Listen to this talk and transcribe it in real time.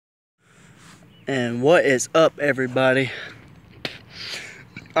And what is up, everybody?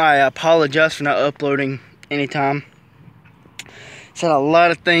 I apologize for not uploading anytime. It's had a lot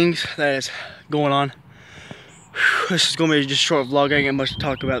of things that is going on. This is going to be just a short vlog. I ain't got much to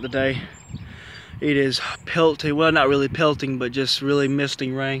talk about today. It is pelting, well, not really pelting, but just really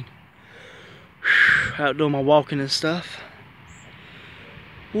misting rain. Out doing my walking and stuff.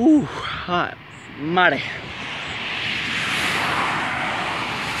 Ooh, hot, mighty.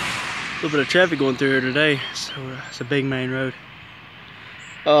 A little bit of traffic going through here today, so it's a big main road.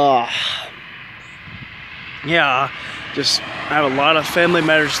 Yeah, just I have a lot of family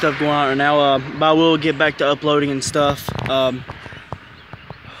matters stuff going on right now, but I will get back to uploading and stuff.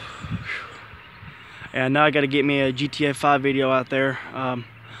 And now I got to get me a GTA 5 video out there. I'm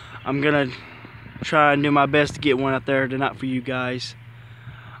gonna try and do my best to get one out there tonight for you guys.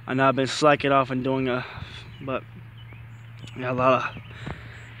 I know I've been slacking off and doing but got a lot of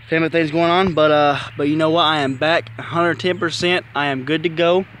family things going on, but you know what? I am back 110%. I am good to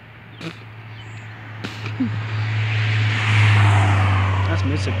go. That's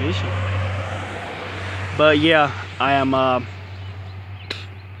Mitsubishi. But yeah, I am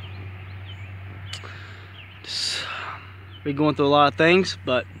just been going through a lot of things,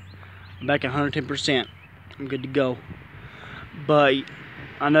 but I'm back at 110%. I'm good to go. But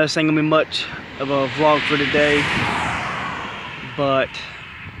I know this ain't gonna be much of a vlog for today, but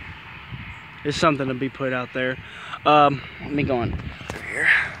it's something to be put out there. Let me go on through here.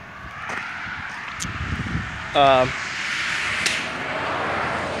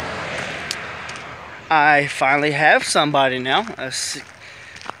 I finally have somebody now. A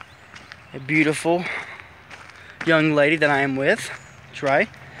beautiful young lady that I am with, Trey.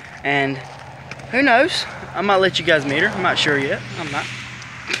 And who knows? I might let you guys meet her. I'm not sure yet. I'm not.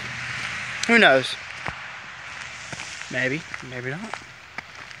 Who knows? Maybe, maybe not.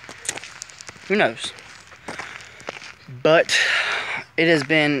 Who knows? But it has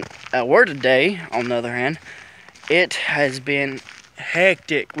been at work today, on the other hand, it has been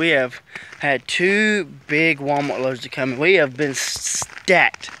hectic. We have had 2 big Walmart loads to come in. We have been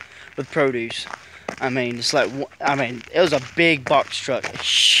stacked with produce. I mean, it's like, it was a big box truck, a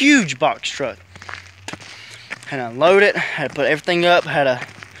huge box truck. Had to unload it, had to put everything up, had to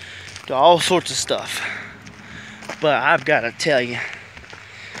do all sorts of stuff. But I've got to tell you,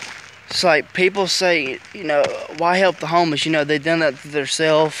 it's like people say, you know, why help the homeless? You know, they've done that to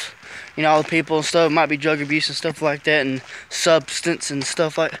themselves. You know, all the people and stuff, might be drug abuse and stuff like that, and substance and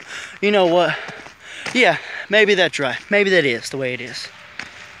stuff like that. You know what? Yeah, maybe that's right. Maybe that is the way it is.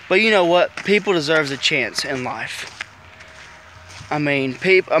 But you know what? People deserve a chance in life. I mean,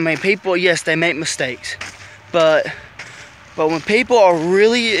 people, yes, they make mistakes. But when people are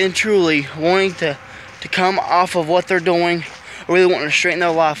really and truly wanting to come off of what they're doing, or really wanting to straighten their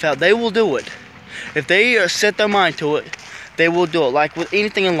life out, they will do it. If they set their mind to it, they will do it. Like with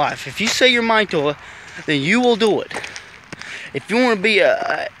anything in life, if you set your mind to it, then you will do it. If you want to be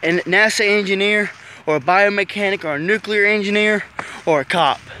a NASA engineer, or a biomechanic, or a nuclear engineer, or a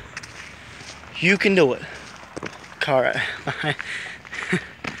cop, you can do it. Alright.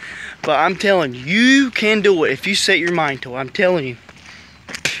 But I'm telling you, you can do it if you set your mind to it. I'm telling you.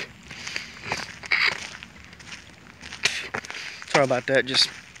 Sorry about that. Just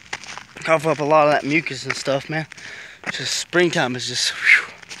cough up a lot of that mucus and stuff, man. Just springtime is just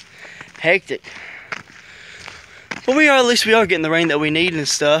hectic. But at least we are getting the rain that we need and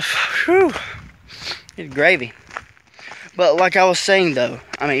stuff. Whew. It's gravy. But like I was saying though,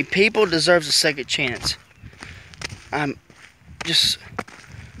 I mean, people deserve a second chance. Just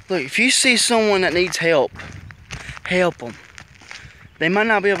look, if you see someone that needs help, help them. They might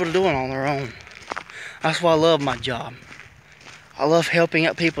not be able to do it on their own. That's why I love my job. I love helping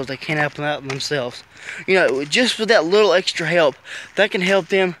out people that can't help them out themselves. You know, just with that little extra help, that can help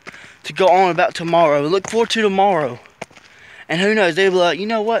them to go on about tomorrow. Look forward to tomorrow. And who knows, they'll be like, you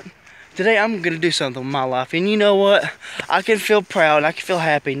know what? Today I'm going to do something with my life. And you know what? I can feel proud and I can feel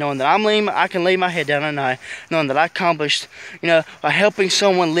happy knowing that I can lay my head down at night knowing that I accomplished, you know, by helping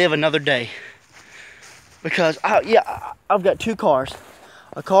someone live another day. Because, I've got 2 cars.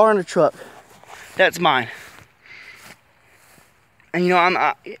 A car and a truck. That's mine. And you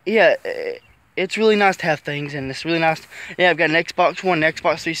know, it's really nice to have things, and it's really nice. Yeah, I've got an Xbox One, an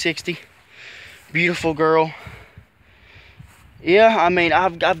Xbox 360. Beautiful girl. Yeah, I mean,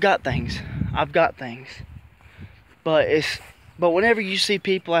 I've got things. I've got things. But whenever you see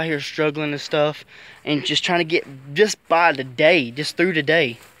people out here struggling and stuff, and just trying to get just by the day, just through the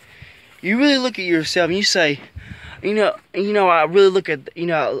day, you really look at yourself and you say, I really look at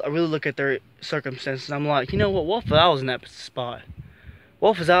their circumstances. I'm like, you know what if I was in that spot?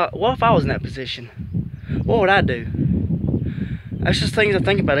 What if I was in that position? What would I do? That's just things I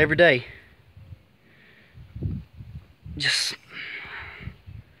think about every day.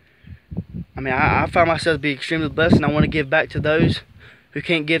 I find myself to be extremely blessed, and I want to give back to those who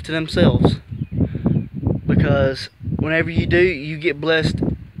can't give to themselves. Because whenever you do, you get blessed.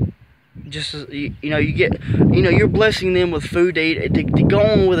 Just as, you're blessing them with food to eat, to go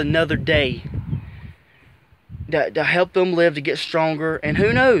on with another day, to help them live, to get stronger. And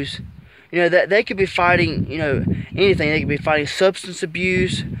who knows, that they could be fighting, anything. They could be fighting substance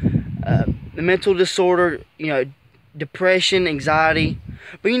abuse, mental disorder, depression, anxiety.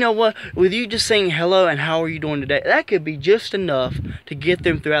 But you know what? With you just saying hello and how are you doing today, that could be just enough to get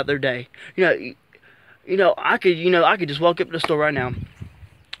them throughout their day. I could just walk up to the store right now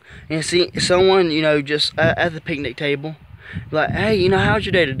and see someone, just at the picnic table, like, hey, how's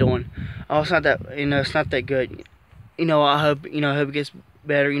your day doing? Oh, it's not that, it's not that good. I hope it gets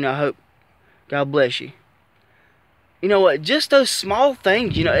better. I hope God bless you. You know what? Just those small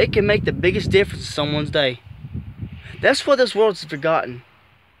things, it can make the biggest difference in someone's day. That's what this world's forgotten.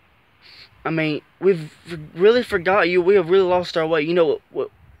 We've really forgot you. We have really lost our way.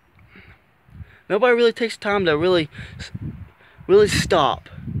 What? Nobody really takes time to really stop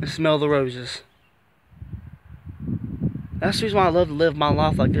and smell the roses. That's the reason why I love to live my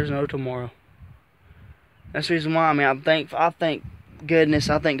life like there's no tomorrow. That's the reason why. I thank goodness.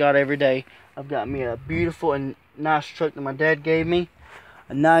 I thank God every day. I've got me a beautiful and nice truck that my dad gave me,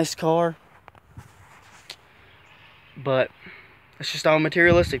 a nice car. But it's just all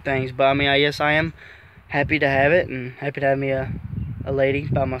materialistic things. But yes, I am happy to have it, and happy to have me a lady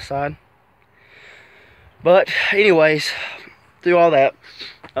by my side. But anyways, through all that,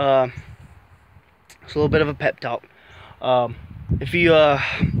 it's a little bit of a pep talk. If you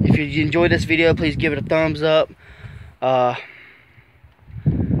enjoyed this video, please give it a thumbs up.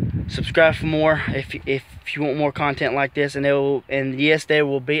 Subscribe for more if you want more content like this, and yes, there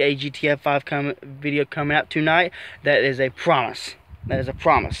will be a GTA 5 video coming out tonight. That is a promise. That is a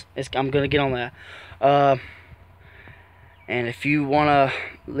promise. I'm gonna get on that. And if you wanna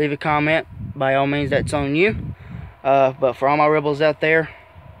leave a comment, by all means, that's on you. But for all my rebels out there,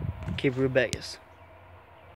 keep rebellious.